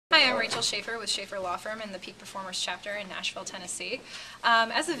Hi, I'm Rachel Schaffer with Schaffer Law Firm in the Peak Performers chapter in Nashville, Tennessee.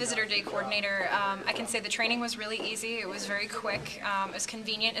 As a visitor day coordinator, I can say the training was really easy. It was very quick. It was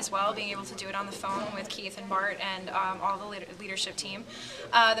convenient as well, being able to do it on the phone with Keith and Bart and all the leadership team.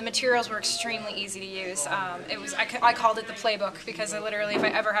 The materials were extremely easy to use. I called it the playbook because literally, if I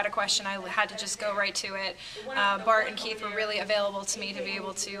ever had a question, I had to just go right to it. Bart and Keith were really available to me to be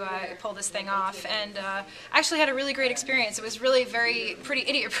able to pull this thing off, and I actually had a really great experience. It was really pretty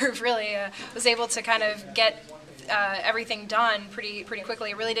idiot-proof, really. Was able to kind of get everything done pretty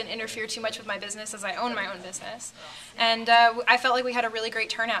quickly. It really didn't interfere too much with my business, as I own my own business. And I felt like we had a really great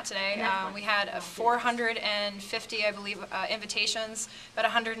turnout today. We had 450, I believe, invitations, about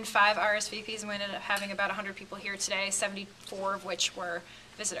 105 RSVPs, and we ended up having about 100 people here today, 74 of which were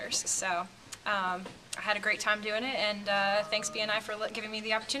visitors. So I had a great time doing it, and thanks BNI for giving me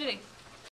the opportunity.